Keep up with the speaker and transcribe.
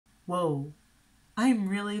Whoa, I'm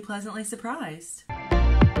really pleasantly surprised.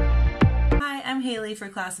 Hi, I'm Haley for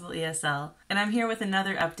Classical ESL, and I'm here with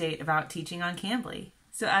another update about teaching on Cambly.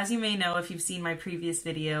 So as you may know if you've seen my previous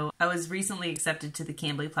video, I was recently accepted to the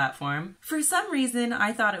Cambly platform. For some reason,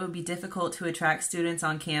 I thought it would be difficult to attract students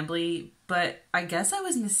on Cambly, but I guess I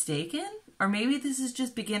was mistaken? Or maybe this is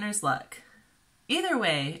just beginner's luck. Either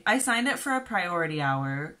way, I signed up for a priority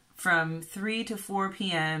hour from 3 to 4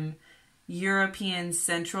 p.m. European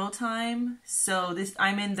Central Time. So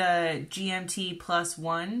I'm in the GMT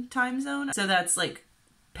 +1 time zone. So that's like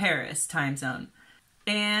Paris time zone.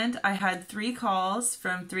 And I had 3 calls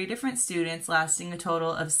from 3 different students lasting a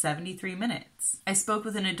total of 73 minutes. I spoke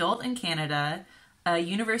with an adult in Canada, a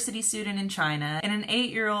university student in China, and an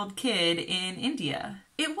 8-year-old kid in India.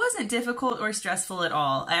 It wasn't difficult or stressful at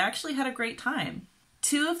all. I actually had a great time.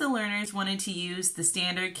 2 of the learners wanted to use the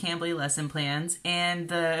standard Cambly lesson plans, and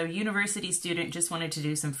the university student just wanted to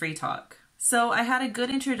do some free talk. So I had a good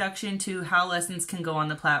introduction to how lessons can go on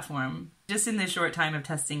the platform, just in the short time of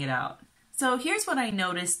testing it out. So here's what I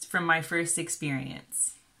noticed from my first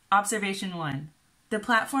experience. Observation 1. The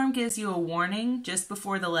platform gives you a warning just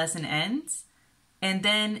before the lesson ends, and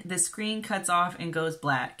then the screen cuts off and goes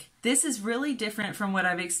black. This is really different from what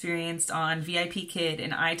I've experienced on VIP Kid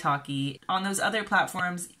and italki. On those other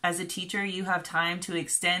platforms, as a teacher, you have time to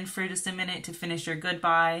extend for just a minute to finish your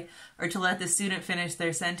goodbye or to let the student finish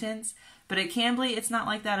their sentence. But at Cambly, it's not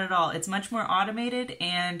like that at all. It's much more automated,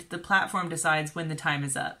 and the platform decides when the time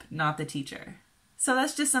is up, not the teacher. So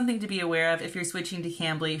that's just something to be aware of if you're switching to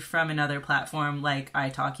Cambly from another platform like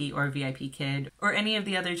italki or VIP Kid or any of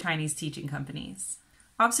the other Chinese teaching companies.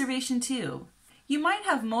 Observation 2. You might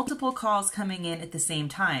have multiple calls coming in at the same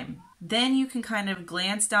time. Then you can kind of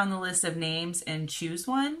glance down the list of names and choose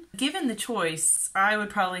one. Given the choice, I would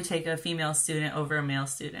probably take a female student over a male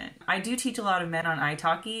student. I do teach a lot of men on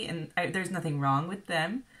italki, and there's nothing wrong with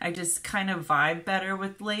them. I just kind of vibe better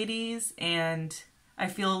with ladies, and I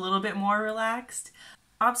feel a little bit more relaxed.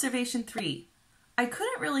 Observation 3. I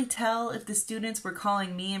couldn't really tell if the students were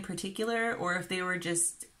calling me in particular or if they were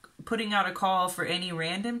just putting out a call for any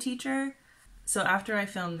random teacher. So after I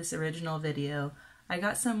filmed this original video, I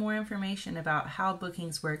got some more information about how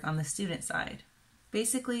bookings work on the student side.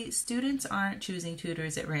 Basically, students aren't choosing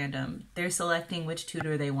tutors at random. They're selecting which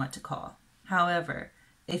tutor they want to call. However,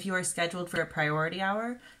 if you are scheduled for a priority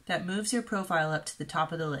hour, that moves your profile up to the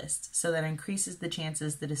top of the list, so that increases the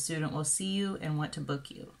chances that a student will see you and want to book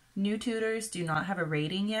you. New tutors do not have a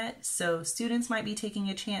rating yet, so students might be taking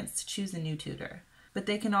a chance to choose a new tutor. But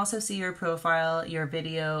they can also see your profile, your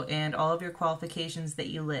video, and all of your qualifications that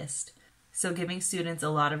you list. So giving students a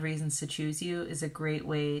lot of reasons to choose you is a great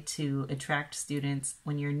way to attract students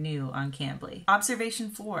when you're new on Cambly. Observation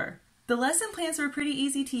 4. The lesson plans were pretty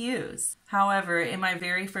easy to use. However, in my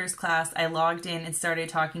very first class, I logged in and started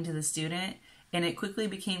talking to the student, and it quickly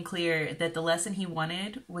became clear that the lesson he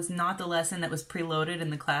wanted was not the lesson that was preloaded in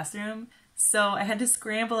the classroom. So I had to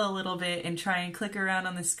scramble a little bit and try and click around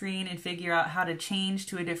on the screen and figure out how to change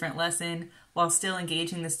to a different lesson while still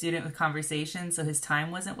engaging the student with conversation so his time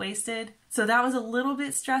wasn't wasted. So that was a little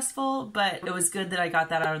bit stressful, but it was good that I got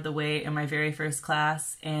that out of the way in my very first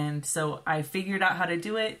class. And so I figured out how to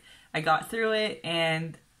do it, I got through it,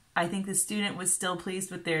 and I think the student was still pleased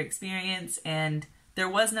with their experience and there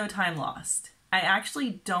was no time lost. I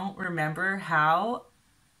actually don't remember how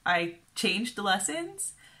I changed the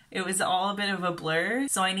lessons. It was all a bit of a blur,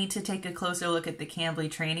 so I need to take a closer look at the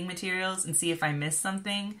Cambly training materials and see if I missed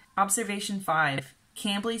something. Observation 5.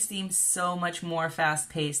 Cambly seems so much more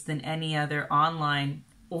fast-paced than any other online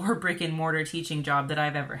or brick-and-mortar teaching job that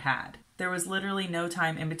I've ever had. There was literally no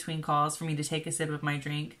time in between calls for me to take a sip of my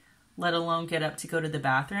drink, let alone get up to go to the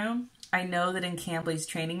bathroom. I know that in Cambly's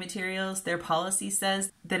training materials, their policy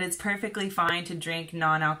says that it's perfectly fine to drink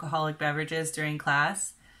non-alcoholic beverages during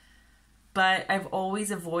class, but I've always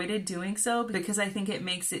avoided doing so because I think it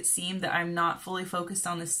makes it seem that I'm not fully focused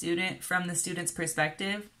on the student from the student's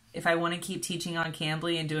perspective. If I want to keep teaching on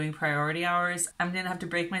Cambly and doing priority hours, I'm going to have to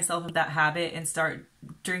break myself of that habit and start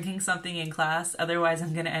drinking something in class, otherwise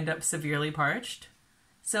I'm going to end up severely parched.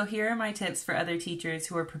 So here are my tips for other teachers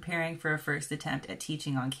who are preparing for a first attempt at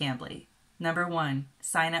teaching on Cambly. Number 1,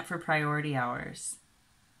 sign up for priority hours.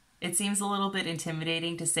 It seems a little bit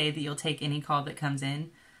intimidating to say that you'll take any call that comes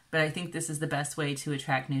in, but I think this is the best way to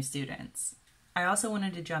attract new students. I also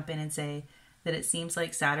wanted to jump in and say that it seems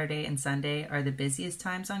like Saturday and Sunday are the busiest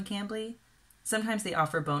times on Cambly. Sometimes they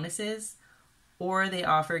offer bonuses, or they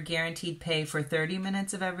offer guaranteed pay for 30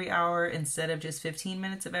 minutes of every hour instead of just 15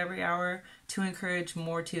 minutes of every hour to encourage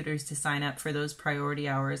more tutors to sign up for those priority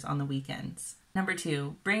hours on the weekends. Number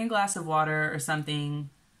 2, bring a glass of water or something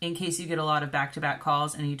in case you get a lot of back-to-back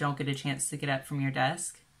calls and you don't get a chance to get up from your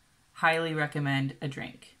desk. Highly recommend a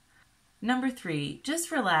drink. Number 3,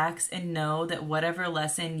 just relax and know that whatever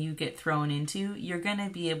lesson you get thrown into, you're going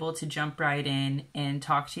to be able to jump right in and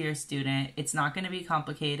talk to your student. It's not going to be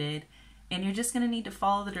complicated, and you're just going to need to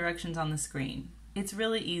follow the directions on the screen. It's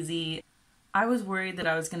really easy. I was worried that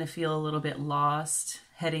I was going to feel a little bit lost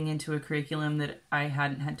heading into a curriculum that I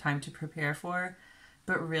hadn't had time to prepare for,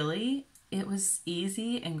 but really, it was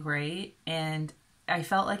easy and great, and I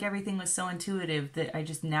felt like everything was so intuitive that I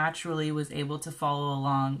just naturally was able to follow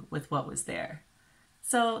along with what was there.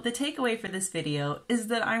 So the takeaway for this video is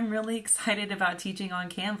that I'm really excited about teaching on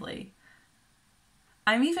Cambly.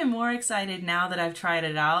 I'm even more excited now that I've tried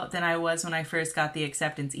it out than I was when I first got the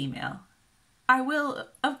acceptance email. I will,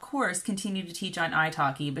 of course, continue to teach on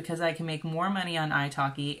italki because I can make more money on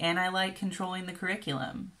italki and I like controlling the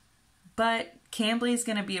curriculum. But Cambly is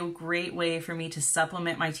going to be a great way for me to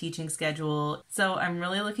supplement my teaching schedule, so I'm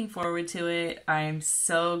really looking forward to it. I'm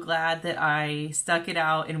so glad that I stuck it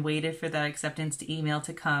out and waited for that acceptance email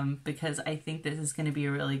to come because I think this is going to be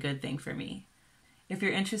a really good thing for me. If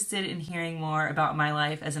you're interested in hearing more about my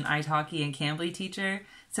life as an italki and Cambly teacher,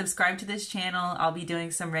 subscribe to this channel. I'll be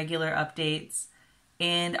doing some regular updates,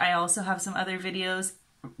 and I also have some other videos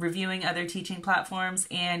reviewing other teaching platforms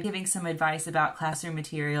and giving some advice about classroom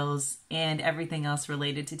materials and everything else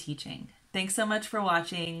related to teaching. Thanks so much for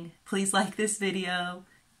watching. Please like this video.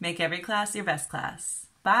 Make every class your best class.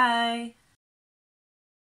 Bye!